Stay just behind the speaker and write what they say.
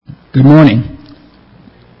Good morning.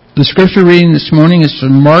 The scripture reading this morning is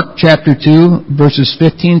from Mark chapter 2, verses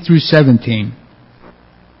 15 through 17.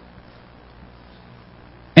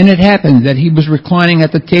 And it happened that he was reclining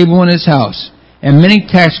at the table in his house, and many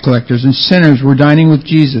tax collectors and sinners were dining with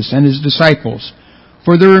Jesus and his disciples,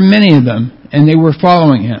 for there were many of them, and they were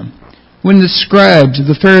following him. When the scribes of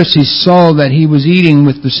the Pharisees saw that he was eating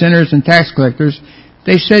with the sinners and tax collectors,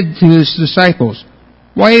 they said to his disciples,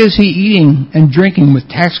 "Why is he eating and drinking with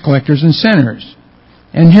tax collectors and sinners?"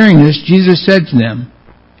 And hearing this, Jesus said to them,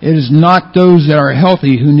 "It is not those that are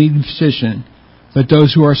healthy who need a physician, but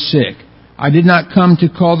those who are sick. I did not come to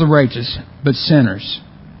call the righteous, but sinners."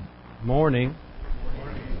 Morning.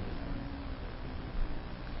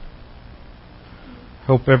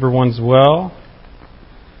 Hope everyone's well.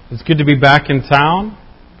 It's good to be back in town.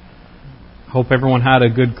 Hope everyone had a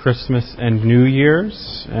good Christmas and New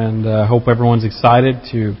Year's, and hope everyone's excited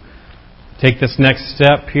to take this next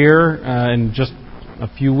step here in just a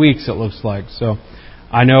few weeks, it looks like. So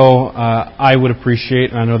I know I would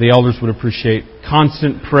appreciate, and I know the elders would appreciate,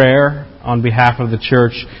 constant prayer on behalf of the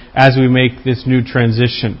church as we make this new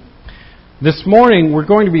transition. This morning, we're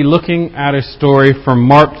going to be looking at a story from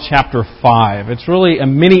Mark chapter 5. It's really a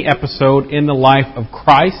mini episode in the life of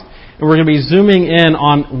Christ. And we're going to be zooming in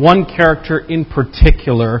on one character in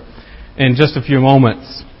particular in just a few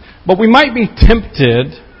moments. But we might be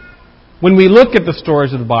tempted, when we look at the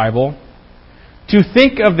stories of the Bible, to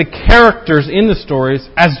think of the characters in the stories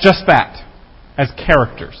as just that, as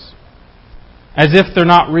characters, as if they're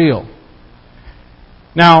not real.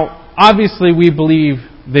 Now, obviously we believe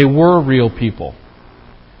they were real people.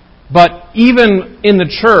 But even in the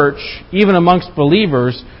church, even amongst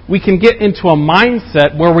believers, we can get into a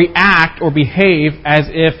mindset where we act or behave as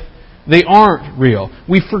if they aren't real.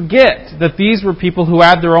 We forget that these were people who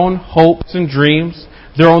had their own hopes and dreams,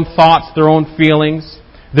 their own thoughts, their own feelings,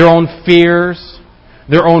 their own fears,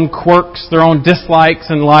 their own quirks, their own dislikes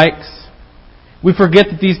and likes. We forget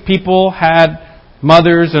that these people had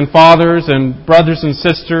mothers and fathers and brothers and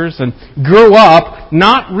sisters and grew up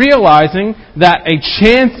not realizing that a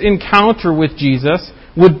chance encounter with Jesus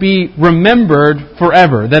would be remembered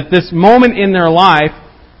forever. That this moment in their life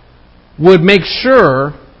would make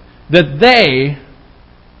sure that they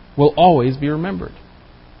will always be remembered.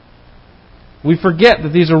 We forget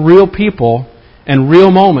that these are real people and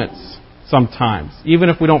real moments sometimes. Even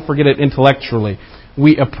if we don't forget it intellectually,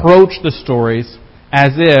 we approach the stories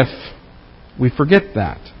as if we forget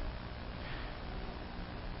that.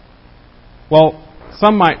 Well,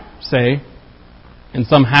 some might say, and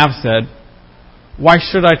some have said, why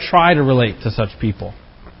should I try to relate to such people?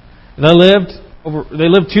 They lived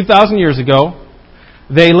 2,000 years ago.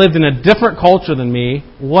 They lived in a different culture than me.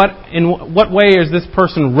 In what way is this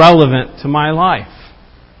person relevant to my life?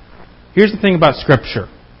 Here's the thing about Scripture.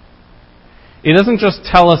 It doesn't just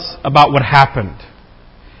tell us about what happened.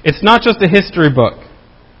 It's not just a history book.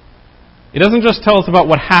 It doesn't just tell us about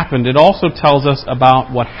what happened, it also tells us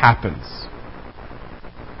about what happens.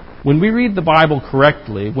 When we read the Bible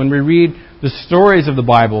correctly, when we read the stories of the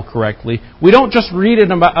Bible correctly, we don't just read it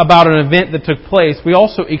about an event that took place, we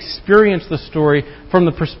also experience the story from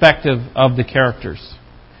the perspective of the characters.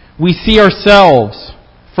 We see ourselves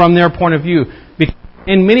from their point of view. Because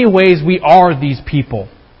in many ways, we are these people.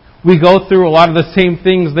 We go through a lot of the same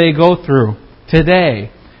things they go through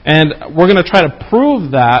today. And we're going to try to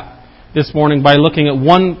prove that this morning by looking at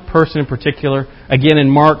one person in particular. Again, in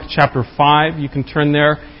Mark chapter 5. You can turn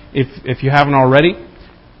there if you haven't already.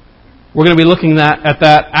 We're going to be looking at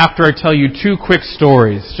that after I tell you two quick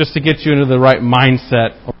stories, just to get you into the right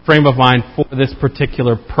mindset or frame of mind for this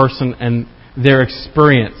particular person and their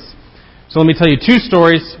experience. So let me tell you two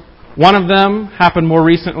stories. One of them happened more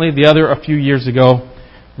recently, the other a few years ago.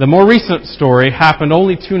 The more recent story happened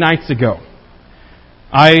only 2 nights ago.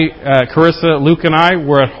 Carissa, Luke, and I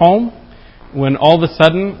were at home when all of a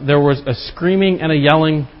sudden there was a screaming and a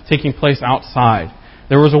yelling taking place outside.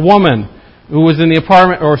 There was a woman who was in the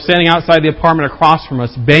apartment or standing outside the apartment across from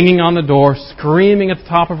us, banging on the door, screaming at the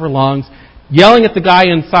top of her lungs, yelling at the guy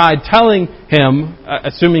inside, telling him,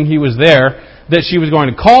 assuming he was there, that she was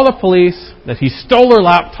going to call the police, that he stole her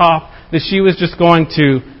laptop, that she was just going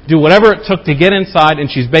to do whatever it took to get inside,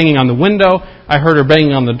 and she's banging on the window. I heard her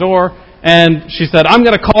banging on the door, and she said, "I'm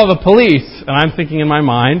going to call the police." And I'm thinking in my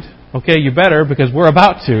mind, okay, you better, because we're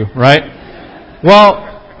about to, right? Well,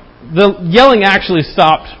 the yelling actually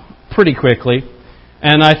stopped pretty quickly,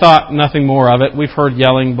 and I thought nothing more of it. We've heard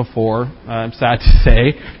yelling before, I'm sad to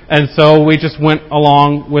say, and so we just went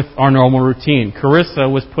along with our normal routine. Carissa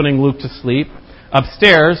was putting Luke to sleep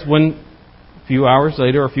upstairs when a few hours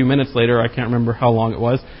later, or a few minutes later, I can't remember how long it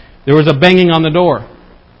was, there was a banging on the door.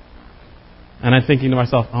 And I'm thinking to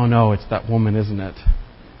myself, oh no, it's that woman, isn't it?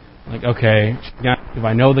 Like, okay, if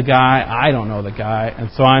I know the guy, I don't know the guy. And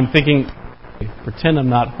so I'm thinking, pretend I'm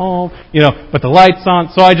not home, but the light's on.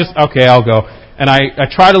 So okay, I'll go. And I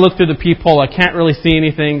try to look through the peephole. I can't really see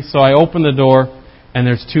anything. So I open the door, and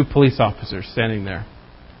there's 2 police officers standing there.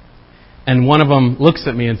 And one of them looks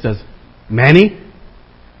at me and says, Manny?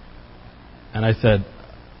 And I said,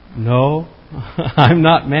 no, I'm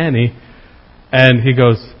not Manny. And he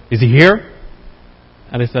goes, is he here?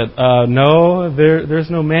 And I said, no, there's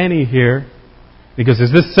no Manny here. He goes,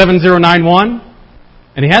 is this 7091?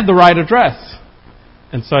 And he had the right address.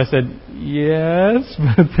 And so I said, yes,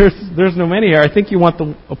 but there's no Manny here. I think you want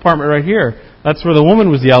the apartment right here. That's where the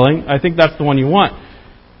woman was yelling. I think that's the one you want.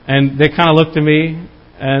 And they kind of looked at me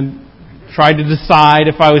and tried to decide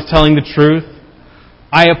if I was telling the truth.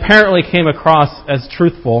 I apparently came across as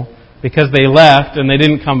truthful because they left and they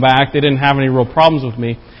didn't come back. They didn't have any real problems with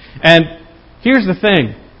me. And here's the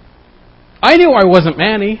thing. I knew I wasn't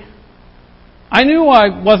Manny. I knew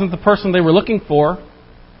I wasn't the person they were looking for.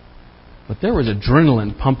 But there was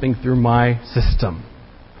adrenaline pumping through my system.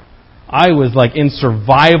 I was like in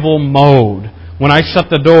survival mode. When I shut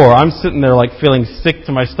the door, I'm sitting there like feeling sick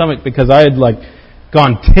to my stomach because I had like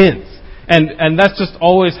gone tense. And that's just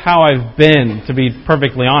always how I've been, to be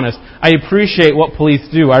perfectly honest. I appreciate what police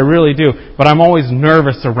do. I really do. But I'm always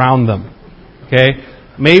nervous around them. Okay?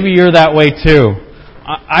 Maybe you're that way too.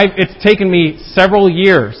 It's taken me several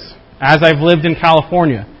years, as I've lived in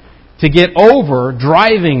California, to get over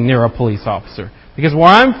driving near a police officer. Because where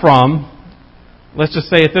I'm from, let's just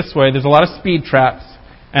say it this way, there's a lot of speed traps,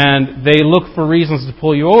 and they look for reasons to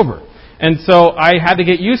pull you over. And so I had to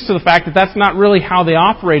get used to the fact that that's not really how they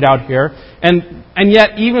operate out here. And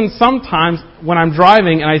yet, even sometimes when I'm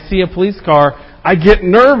driving and I see a police car, I get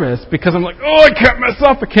nervous because I'm like, oh, I can't mess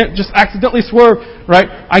up. I can't just accidentally swerve, right?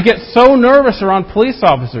 I get so nervous around police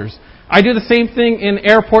officers. I do the same thing in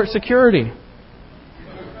airport security.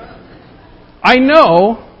 I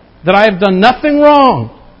know that I have done nothing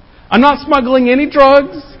wrong. I'm not smuggling any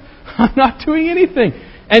drugs. I'm not doing anything.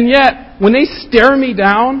 And yet, when they stare me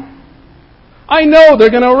down, I know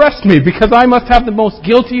they're going to arrest me because I must have the most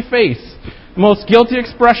guilty face, the most guilty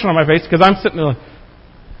expression on my face because I'm sitting there like,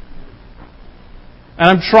 and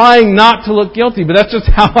I'm trying not to look guilty, but that's just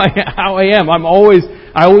how I am. I always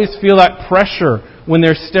feel that pressure when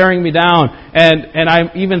they're staring me down. And I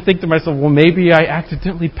even think to myself, well, maybe I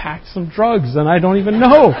accidentally packed some drugs and I don't even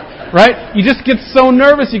know, right? You just get so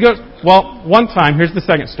nervous. You go, well, one time, here's the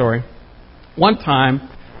second story. One time,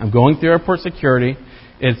 I'm going through airport security.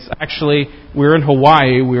 It's actually, we were in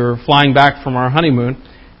Hawaii. We were flying back from our honeymoon,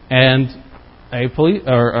 and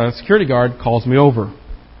a security guard calls me over.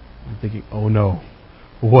 I'm thinking, oh no,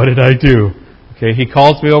 what did I do? Okay, he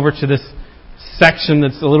calls me over to this section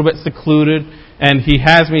that's a little bit secluded, and he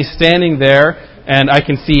has me standing there, and I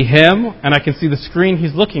can see him, and I can see the screen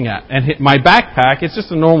he's looking at. And my backpack, it's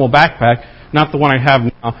just a normal backpack, not the one I have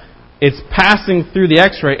now. It's passing through the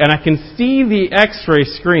X-ray, and I can see the X-ray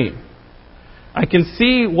screen. I can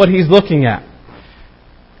see what he's looking at.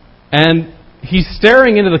 And he's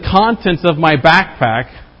staring into the contents of my backpack,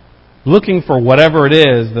 looking for whatever it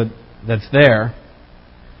is that's there.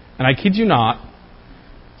 And I kid you not,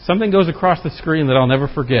 something goes across the screen that I'll never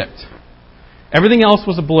forget. Everything else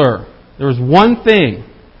was a blur. There was one thing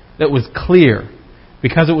that was clear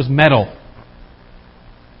because it was metal.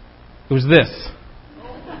 It was this.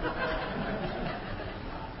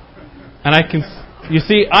 And you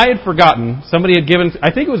see, I had forgotten, somebody had given,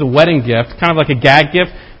 I think it was a wedding gift, kind of like a gag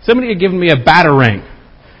gift. Somebody had given me a batarang.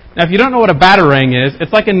 Now, if you don't know what a batarang is,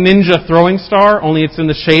 it's like a ninja throwing star, only it's in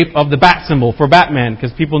the shape of the bat symbol for Batman,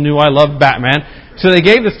 because people knew I loved Batman. So they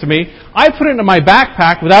gave this to me. I put it into my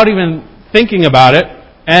backpack without even thinking about it,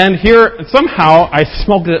 and here, somehow, I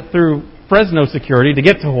smuggled it through Fresno security to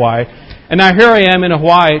get to Hawaii. And now here I am in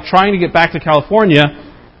Hawaii, trying to get back to California,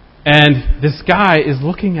 and this guy is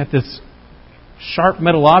looking at this sharp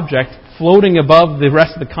metal object floating above the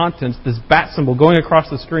rest of the contents, this bat symbol going across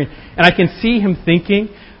the screen. And I can see him thinking.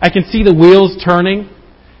 I can see the wheels turning.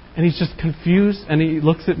 And he's just confused. And he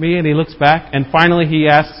looks at me and he looks back. And finally he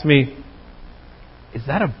asks me, is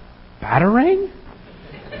that a batarang?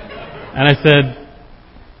 And I said,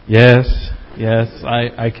 yes,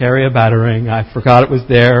 I carry a batarang. I forgot it was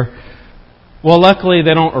there. Well, luckily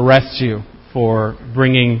they don't arrest you for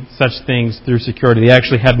bringing such things through security. They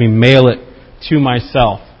actually had me mail it to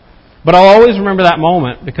myself. But I'll always remember that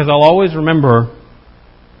moment because I'll always remember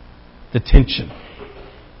the tension.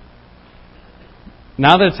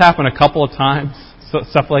 Now that it's happened a couple of times,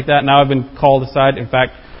 stuff like that, now I've been called aside. In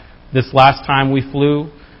fact, this last time we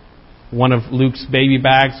flew, one of Luke's baby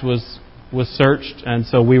bags was was searched, and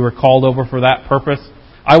so we were called over for that purpose.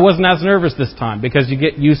 I wasn't as nervous this time because you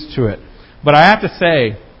get used to it. But I have to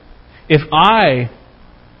say, if I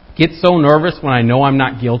get so nervous when I know I'm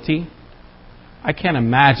not guilty, I can't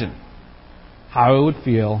imagine how it would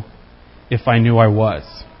feel if I knew I was.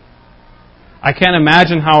 I can't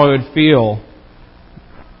imagine how I would feel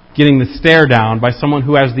getting the stare down by someone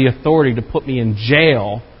who has the authority to put me in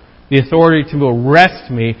jail, the authority to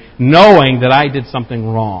arrest me, knowing that I did something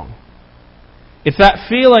wrong. It's that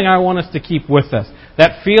feeling I want us to keep with us.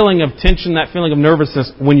 That feeling of tension, that feeling of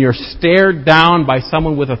nervousness when you're stared down by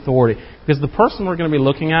someone with authority. Because the person we're going to be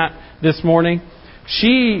looking at this morning,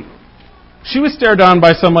 she was stared down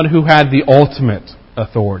by someone who had the ultimate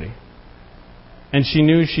authority. And she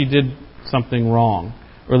knew she did something wrong.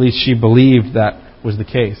 Or at least she believed that was the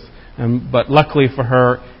case. But luckily for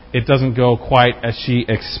her, it doesn't go quite as she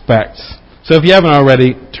expects. So if you haven't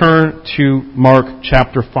already, turn to Mark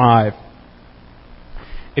chapter 5.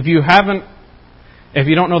 If you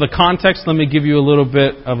don't know the context, let me give you a little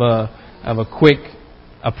bit of a quick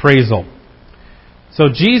appraisal. So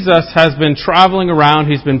Jesus has been traveling around.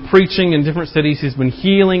 He's been preaching in different cities. He's been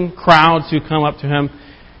healing crowds who come up to him.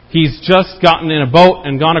 He's just gotten in a boat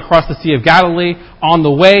and gone across the Sea of Galilee. On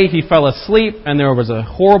the way, he fell asleep, and there was a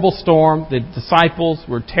horrible storm. The disciples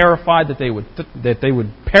were terrified that they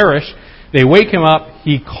would perish. They wake him up.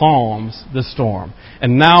 He calms the storm.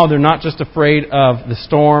 And now they're not just afraid of the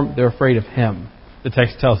storm, they're afraid of him. The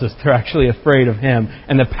text tells us they're actually afraid of him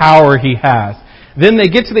and the power he has. Then they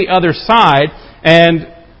get to the other side, and,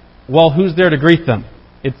 well, who's there to greet them?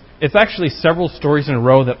 It's actually several stories in a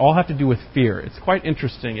row that all have to do with fear. It's quite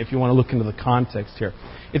interesting if you want to look into the context here.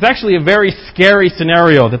 It's actually a very scary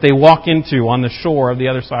scenario that they walk into on the shore of the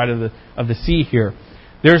other side of the sea here.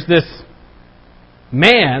 There's this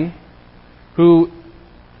man who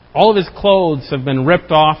all of his clothes have been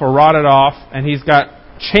ripped off or rotted off, and he's got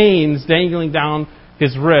chains dangling down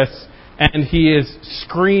his wrists, and he is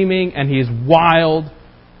screaming, and he is wild,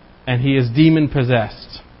 and he is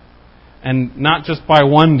demon-possessed. And not just by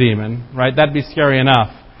one demon, right? That'd be scary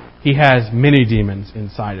enough. He has many demons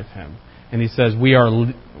inside of him. And he says,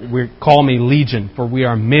 call me Legion, for we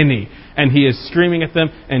are many. And he is screaming at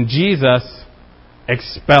them, and Jesus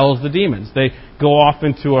expels the demons. They go off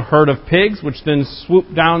into a herd of pigs, which then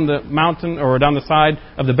swoop down the mountain or down the side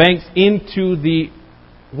of the banks into the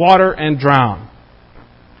water and drown.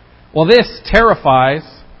 Well, this terrifies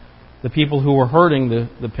the people who were herding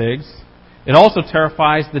the pigs. It also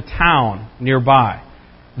terrifies the town nearby.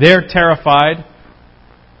 They're terrified,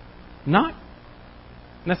 not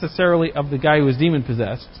necessarily of the guy who was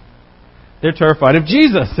demon-possessed. They're terrified of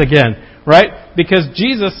Jesus again, right? Because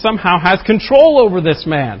Jesus somehow has control over this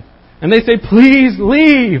man. And they say, please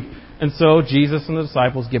leave. And so Jesus and the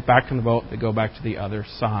disciples get back in the boat. They go back to the other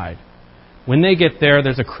side. When they get there,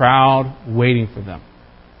 there's a crowd waiting for them.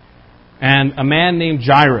 And a man named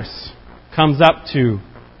Jairus comes up to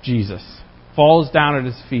Jesus, falls down at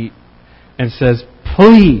his feet, and says,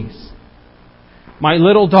 please, my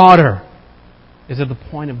little daughter is at the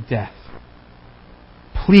point of death.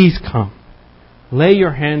 Please come. Lay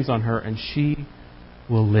your hands on her and she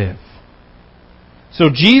will live. So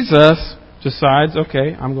Jesus decides,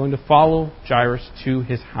 okay, I'm going to follow Jairus to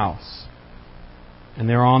his house. And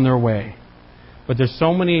they're on their way. But there's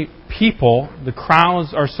so many people, the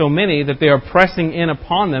crowds are so many that they are pressing in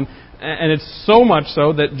upon them. And it's so much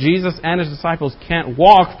so that Jesus and his disciples can't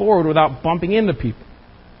walk forward without bumping into people.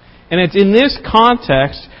 And it's in this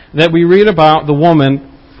context that we read about the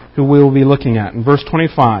woman who we will be looking at. In verse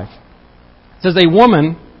 25, it says, a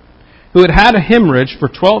woman who had had a hemorrhage for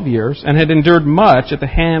 12 years and had endured much at the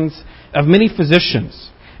hands of many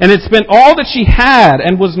physicians, and had spent all that she had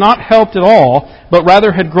and was not helped at all, but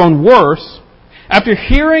rather had grown worse, after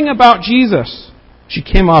hearing about Jesus, she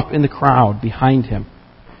came up in the crowd behind him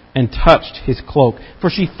and touched his cloak. For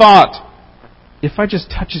she thought, if I just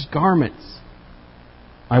touch his garments,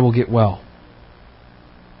 I will get well.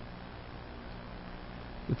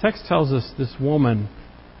 The text tells us this woman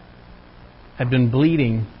had been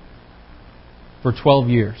bleeding for 12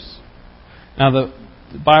 years. Now, the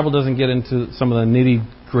Bible doesn't get into some of the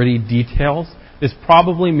nitty-gritty details. This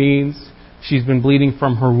probably means she's been bleeding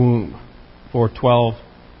from her womb for 12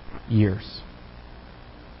 years.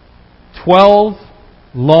 12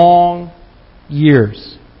 long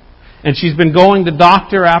years. And she's been going to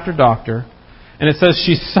doctor after doctor. And it says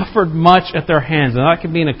she suffered much at their hands. And that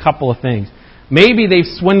could mean a couple of things. Maybe they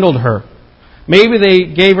swindled her. Maybe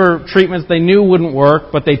they gave her treatments they knew wouldn't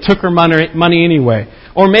work, but they took her money anyway.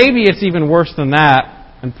 Or maybe it's even worse than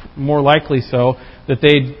that, and more likely so, that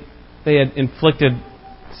they had inflicted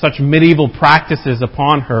such medieval practices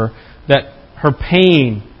upon her that her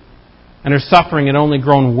pain and her suffering had only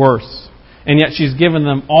grown worse. And yet she's given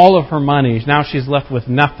them all of her money. Now she's left with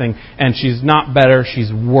nothing. And she's not better,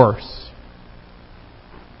 she's worse.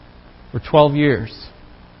 For 12 years.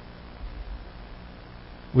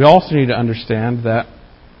 We also need to understand that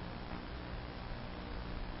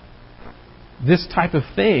this type of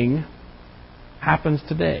thing happens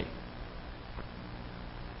today.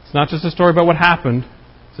 It's not just a story about what happened.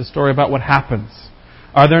 It's a story about what happens.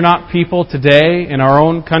 Are there not people today in our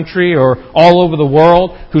own country or all over the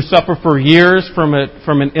world who suffer for years from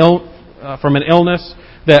an illness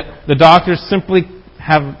that the doctors simply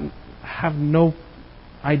have no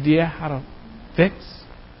idea how to fix?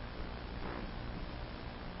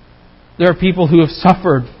 There are people who have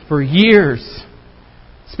suffered for years,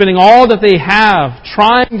 spending all that they have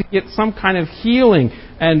trying to get some kind of healing,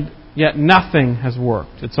 and yet nothing has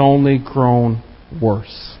worked. It's only grown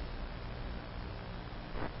worse.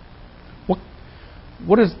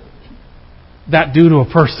 What does that do to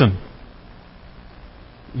a person?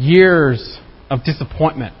 Years of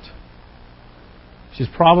disappointment. She's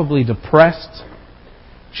probably depressed.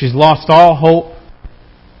 She's lost all hope.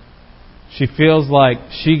 She feels like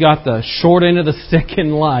she got the short end of the stick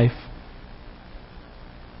in life.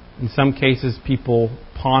 In some cases, people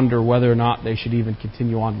ponder whether or not they should even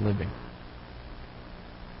continue on living.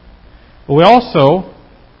 But we also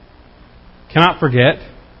cannot forget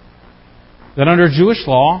that under Jewish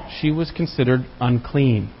law, she was considered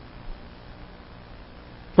unclean.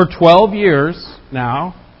 For 12 years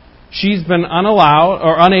now, she's been unallowed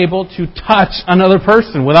or unable to touch another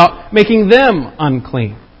person without making them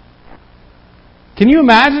unclean. Can you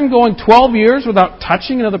imagine going 12 years without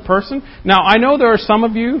touching another person? Now, I know there are some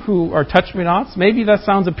of you who are touch-me-nots. Maybe that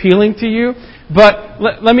sounds appealing to you. But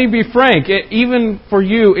let me be frank. Even for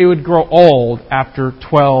you, it would grow old after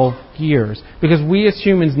 12 years. Because we as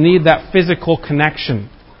humans need that physical connection.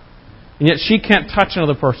 And yet she can't touch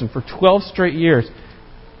another person for 12 straight years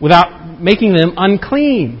without making them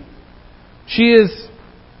unclean. She is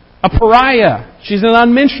a pariah. She's an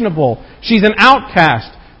unmentionable. She's an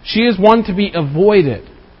outcast. She is one to be avoided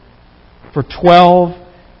for 12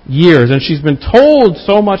 years. And she's been told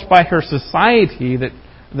so much by her society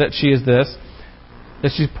that she is this,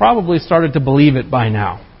 that she's probably started to believe it by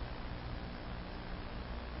now.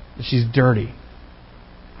 That she's dirty.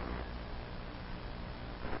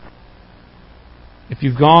 If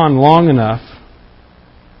you've gone long enough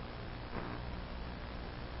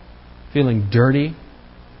feeling dirty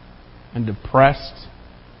and depressed,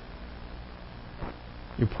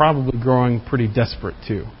 you're probably growing pretty desperate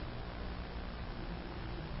too.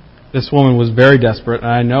 This woman was very desperate,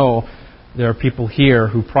 and I know there are people here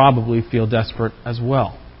who probably feel desperate as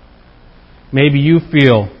well. Maybe you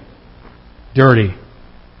feel dirty.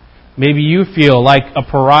 Maybe you feel like a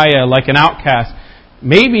pariah, like an outcast.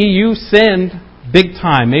 Maybe you sinned big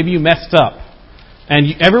time. Maybe you messed up.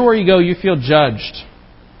 And everywhere you go, you feel judged.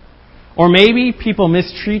 Or maybe people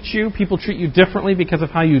mistreat you. People treat you differently because of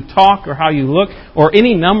how you talk or how you look or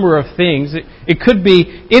any number of things. It could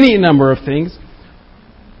be any number of things.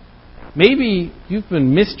 Maybe you've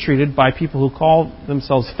been mistreated by people who call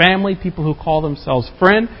themselves family, people who call themselves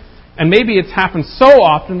friend. And maybe it's happened so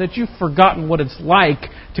often that you've forgotten what it's like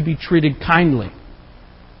to be treated kindly.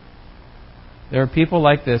 There are people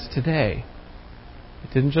like this today.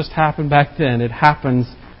 It didn't just happen back then. It happens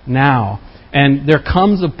now. And there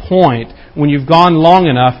comes a point when you've gone long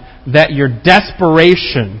enough that your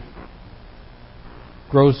desperation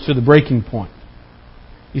grows to the breaking point.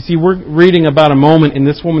 You see, we're reading about a moment in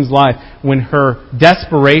this woman's life when her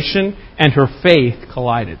desperation and her faith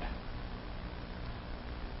collided.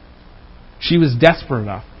 She was desperate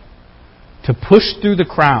enough to push through the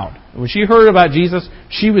crowd. When she heard about Jesus,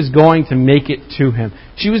 she was going to make it to Him.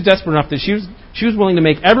 She was desperate enough that she was willing to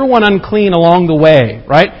make everyone unclean along the way,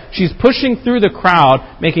 right? She's pushing through the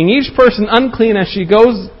crowd, making each person unclean as she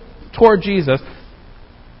goes toward Jesus.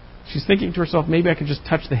 She's thinking to herself, maybe I could just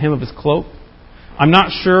touch the hem of His cloak. I'm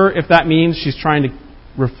not sure if that means she's trying to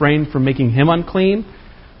refrain from making Him unclean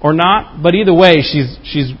or not, but either way,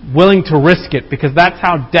 she's willing to risk it because that's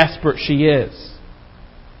how desperate she is.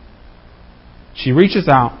 She reaches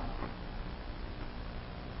out.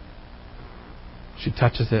 She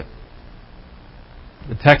touches it.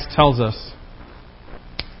 The text tells us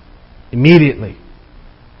immediately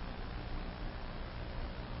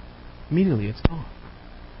it's gone.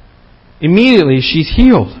 Immediately she's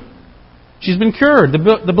healed. She's been cured.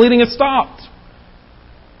 The bleeding has stopped.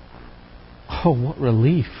 Oh, what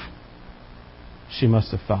relief she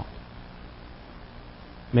must have felt.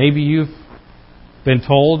 Maybe you've been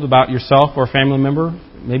told about yourself or a family member.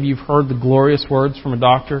 Maybe you've heard the glorious words from a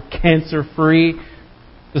doctor, cancer-free,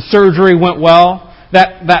 the surgery went well.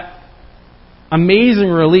 That amazing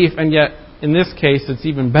relief, and yet in this case it's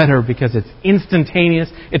even better because it's instantaneous,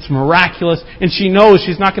 it's miraculous, and she knows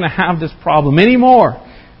she's not going to have this problem anymore.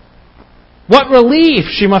 What relief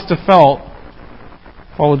she must have felt,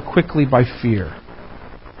 followed quickly by fear.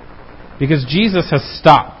 Because Jesus has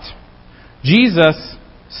stopped. Jesus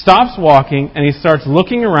stops walking and he starts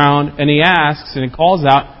looking around and he asks and he calls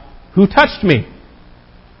out, "Who touched me?"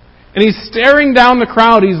 And he's staring down the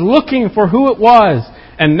crowd. He's looking for who it was.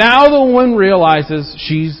 And now the woman realizes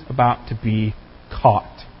she's about to be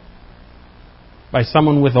caught by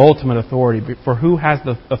someone with ultimate authority. For who has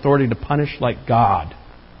the authority to punish like God?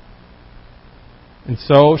 And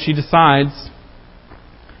so she decides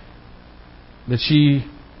that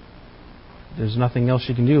there's nothing else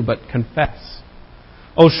she can do but confess.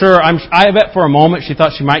 Oh, sure, I bet for a moment she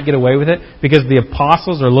thought she might get away with it because the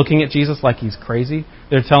apostles are looking at Jesus like he's crazy.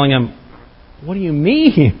 They're telling him, "What do you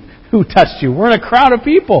mean? Who touched you? We're in a crowd of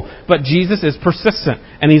people." But Jesus is persistent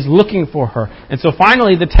and he's looking for her. And so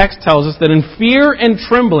finally the text tells us that in fear and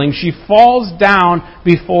trembling she falls down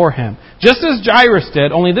before him. Just as Jairus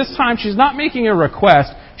did, only this time she's not making a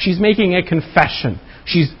request, she's making a confession.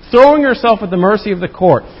 She's throwing herself at the mercy of the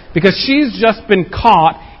court because she's just been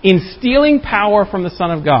caught in stealing power from the Son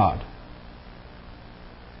of God.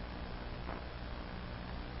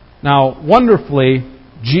 Now, wonderfully,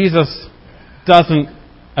 Jesus doesn't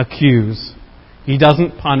accuse. He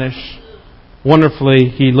doesn't punish. Wonderfully,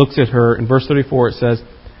 he looks at her. In verse 34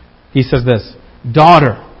 he says this,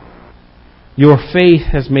 "Daughter, your faith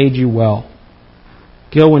has made you well.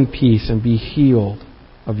 Go in peace and be healed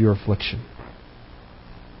of your affliction."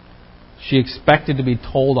 She expected to be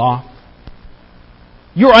told off.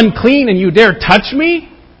 "You're unclean and you dare touch me?"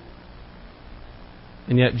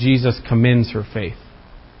 And yet Jesus commends her faith.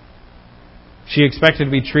 She expected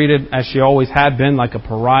to be treated as she always had been, like a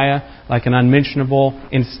pariah, like an unmentionable.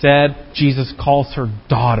 Instead, Jesus calls her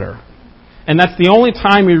daughter. And that's the only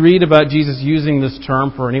time we read about Jesus using this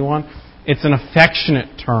term for anyone. It's an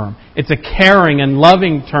affectionate term. It's a caring and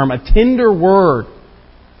loving term, a tender word.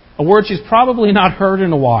 A word she's probably not heard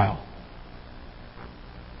in a while.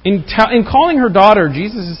 In calling her daughter,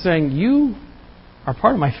 Jesus is saying, "You are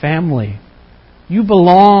part of my family. You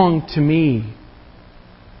belong to me."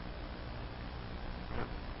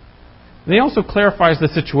 And he also clarifies the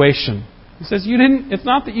situation. He says, it's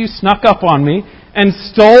not that you snuck up on me and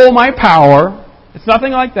stole my power. It's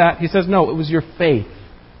nothing like that. He says, no, it was your faith.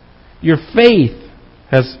 Your faith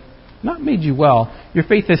has not made you well. Your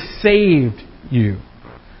faith has saved you.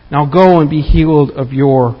 Now go and be healed of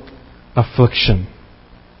your affliction.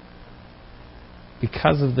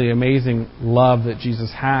 Because of the amazing love that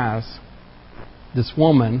Jesus has, this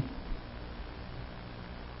woman,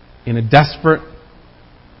 in a desperate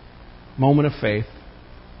moment of faith,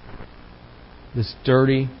 this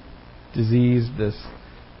dirty, diseased, this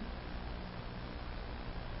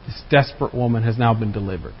desperate woman has now been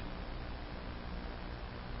delivered.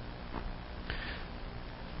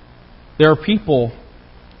 There are people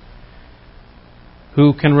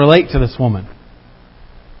who can relate to this woman.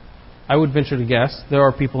 I would venture to guess there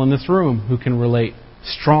are people in this room who can relate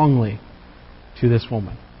strongly to this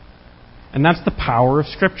woman. And that's the power of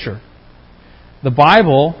Scripture. The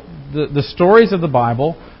Bible, the stories of the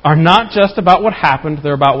Bible, are not just about what happened,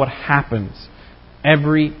 they're about what happens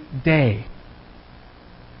every day.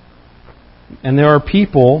 And there are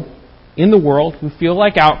people in the world who feel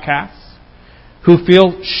like outcasts, who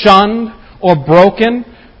feel shunned or broken,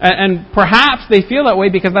 and perhaps they feel that way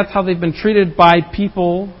because that's how they've been treated by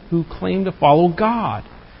people who claim to follow God.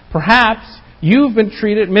 Perhaps you've been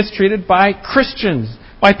mistreated by Christians,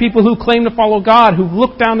 by people who claim to follow God, who've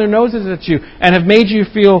looked down their noses at you and have made you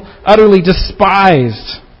feel utterly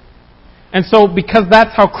despised. And so because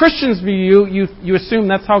that's how Christians view you, you assume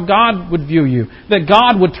that's how God would view you. That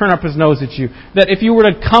God would turn up His nose at you. That if you were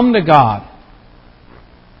to come to God,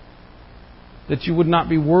 that you would not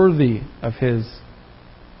be worthy of His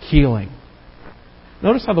healing.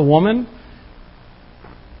 Notice how the woman,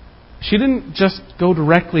 she didn't just go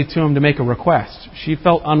directly to Him to make a request. She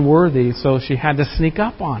felt unworthy, so she had to sneak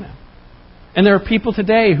up on Him. And there are people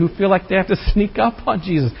today who feel like they have to sneak up on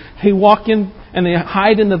Jesus. They walk in and they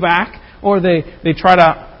hide in the back, or they try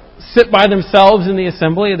to sit by themselves in the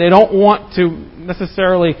assembly. They don't want to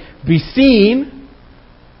necessarily be seen,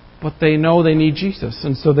 but they know they need Jesus,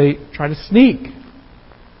 and so they try to sneak.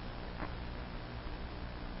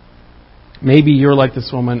 Maybe you're like this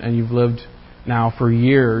woman and you've lived now for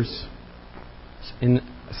years in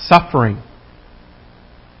suffering.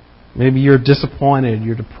 Maybe you're disappointed,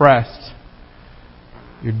 you're depressed,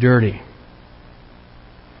 you're dirty.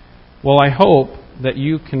 Well, I hope that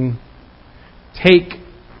you can take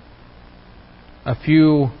a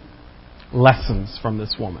few lessons from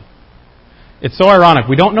this woman. It's so ironic.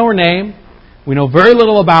 We don't know her name. We know very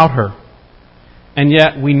little about her. And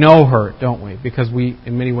yet we know her, don't we? Because we,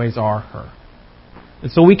 in many ways, are her.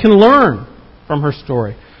 And so we can learn from her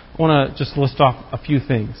story. I want to just list off a few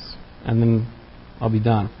things, and then I'll be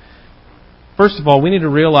done. First of all, we need to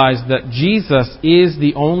realize that Jesus is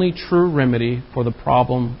the only true remedy for the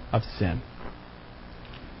problem of sin.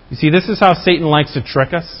 You see, this is how Satan likes to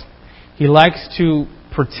trick us. He likes to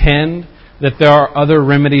pretend that there are other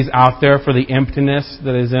remedies out there for the emptiness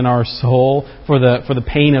that is in our soul, for the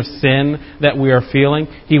pain of sin that we are feeling.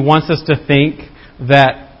 He wants us to think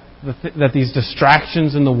that these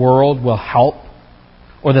distractions in the world will help,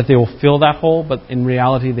 or that they will fill that hole, but in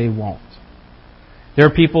reality they won't. There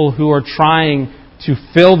are people who are trying to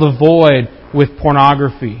fill the void with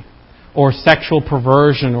pornography or sexual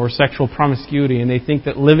perversion or sexual promiscuity, and they think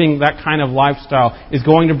that living that kind of lifestyle is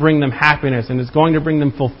going to bring them happiness and is going to bring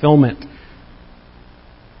them fulfillment.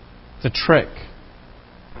 It's a trick.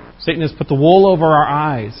 Satan has put the wool over our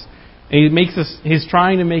eyes, and he's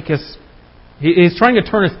trying to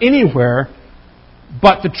turn us anywhere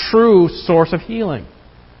but the true source of healing.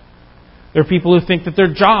 There are people who think that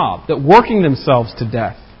their job, that working themselves to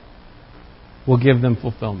death, will give them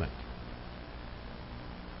fulfillment.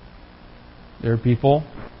 There are people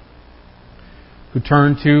who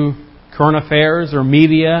turn to current affairs or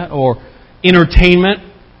media or entertainment.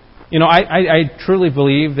 You know, I truly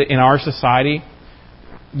believe that in our society,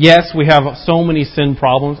 yes, we have so many sin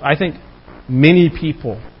problems. I think many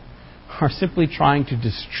people are simply trying to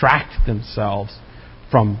distract themselves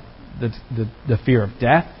from the fear of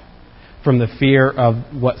death, from the fear of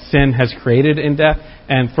what sin has created in death,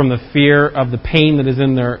 and from the fear of the pain that is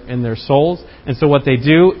in their souls. And so what they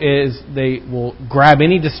do is they will grab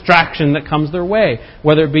any distraction that comes their way,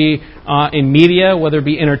 whether it be in media, whether it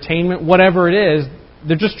be entertainment, whatever it is.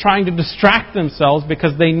 They're just trying to distract themselves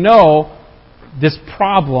because they know this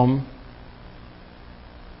problem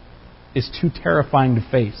is too terrifying to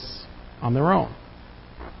face on their own.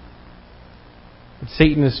 But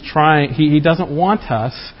Satan is trying, he doesn't want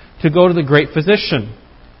us to go to the great physician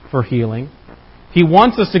for healing. He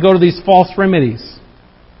wants us to go to these false remedies.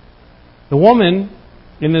 The woman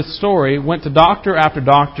in this story went to doctor after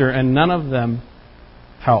doctor, and none of them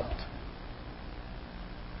helped.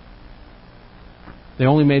 They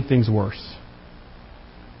only made things worse.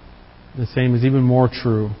 The same is even more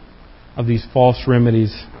true of these false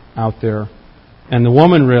remedies out there. And the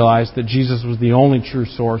woman realized that Jesus was the only true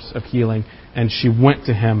source of healing, and she went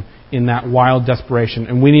to Him in that wild desperation.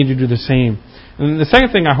 And we need to do the same. And the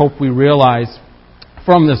second thing I hope we realize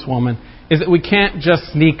from this woman is that we can't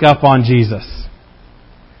just sneak up on Jesus.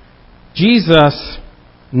 Jesus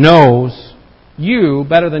knows you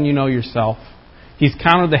better than you know yourself. He's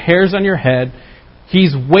counted the hairs on your head.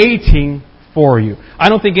 He's waiting for you. I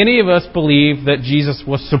don't think any of us believe that Jesus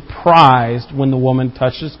was surprised when the woman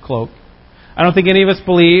touched His cloak. I don't think any of us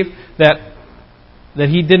believe that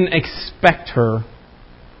He didn't expect her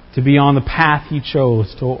to be on the path He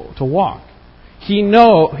chose to walk. He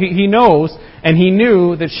knows, and He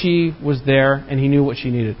knew that she was there, and He knew what she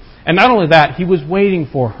needed. And not only that, He was waiting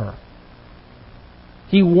for her.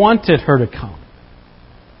 He wanted her to come.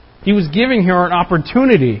 He was giving her an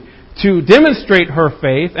opportunity to demonstrate her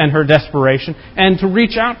faith and her desperation and to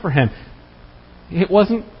reach out for Him. It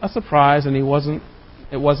wasn't a surprise, and it wasn't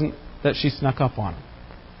that she snuck up on Him.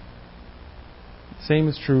 The same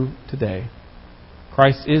is true today.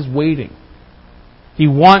 Christ is waiting. He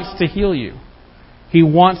wants to heal you. He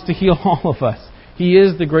wants to heal all of us. He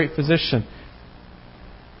is the great physician.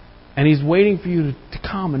 And He's waiting for you to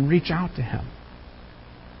come and reach out to Him.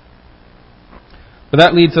 But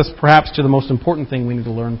that leads us perhaps to the most important thing we need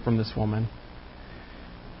to learn from this woman.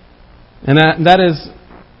 And that is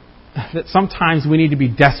that sometimes we need to be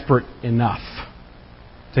desperate enough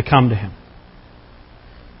to come to Him.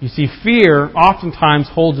 You see, fear oftentimes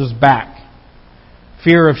holds us back.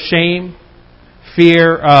 Fear of shame,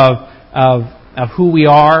 fear of who we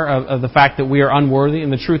are, of the fact that we are unworthy.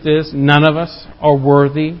 And the truth is, none of us are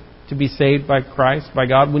worthy to be saved by Christ, by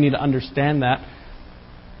God. We need to understand that.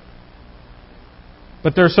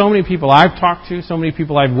 But there are so many people I've talked to, so many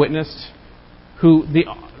people I've witnessed,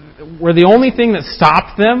 where the only thing that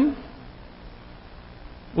stopped them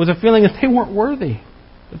was a feeling that they weren't worthy,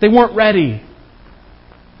 that they weren't ready,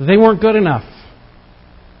 that they weren't good enough.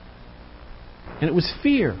 And it was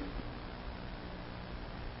fear.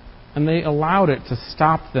 And they allowed it to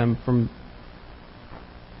stop them from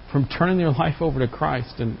from turning their life over to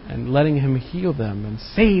Christ and letting Him heal them and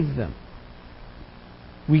save them.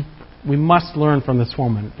 We must learn from this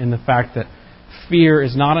woman in the fact that fear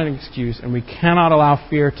is not an excuse, and we cannot allow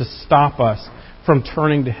fear to stop us from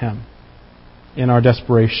turning to Him in our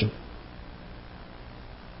desperation.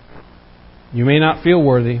 You may not feel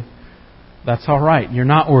worthy. That's all right. You're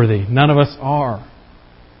not worthy. None of us are.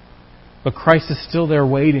 But Christ is still there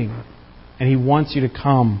waiting, and He wants you to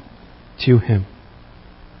come to Him.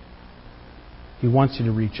 He wants you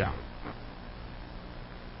to reach out.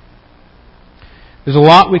 There's a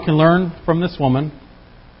lot we can learn from this woman.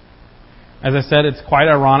 As I said, it's quite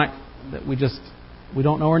ironic that we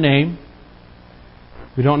don't know her name.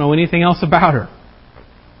 We don't know anything else about her.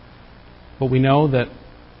 But we know that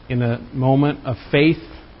in a moment of faith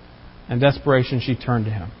and desperation, she turned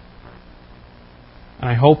to Him. And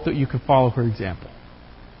I hope that you can follow her example.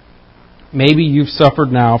 Maybe you've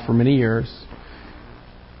suffered now for many years.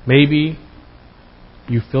 Maybe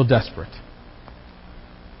you feel desperate.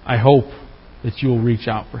 I hope that you will reach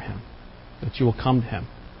out for Him, that you will come to Him.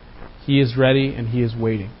 He is ready and He is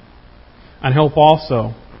waiting. And hope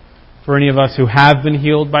also for any of us who have been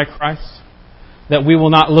healed by Christ, that we will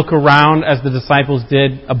not look around as the disciples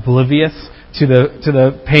did, oblivious to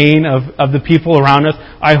the pain of the people around us.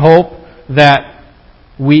 I hope that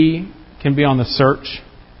we can be on the search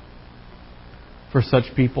for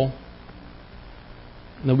such people,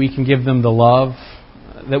 and that we can give them the love,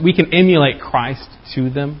 that we can emulate Christ to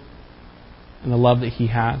them and the love that He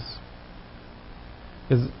has.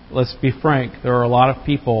 Because let's be frank, there are a lot of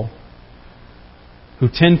people who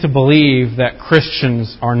tend to believe that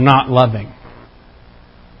Christians are not loving,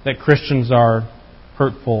 that Christians are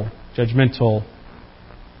hurtful, judgmental,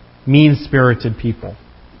 mean-spirited people.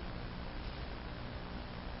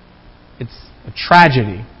 It's a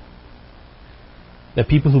tragedy that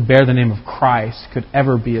people who bear the name of Christ could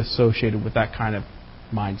ever be associated with that kind of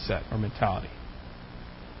mindset or mentality.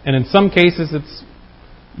 And in some cases it's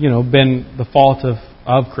been the fault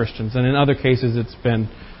of Christians, and in other cases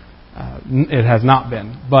it has not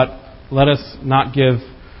been. But let us not give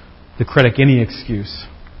the critic any excuse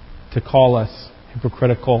to call us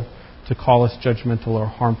hypocritical, to call us judgmental or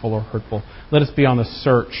harmful or hurtful. Let us be on the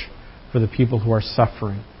search for the people who are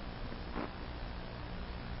suffering,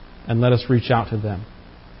 and let us reach out to them.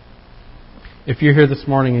 If you're here this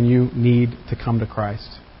morning and you need to come to Christ,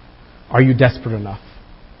 are you desperate enough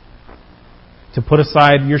to put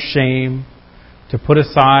aside your shame, to put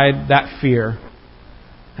aside that fear,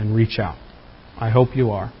 and reach out? I hope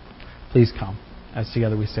you are. Please come as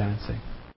together we stand and sing.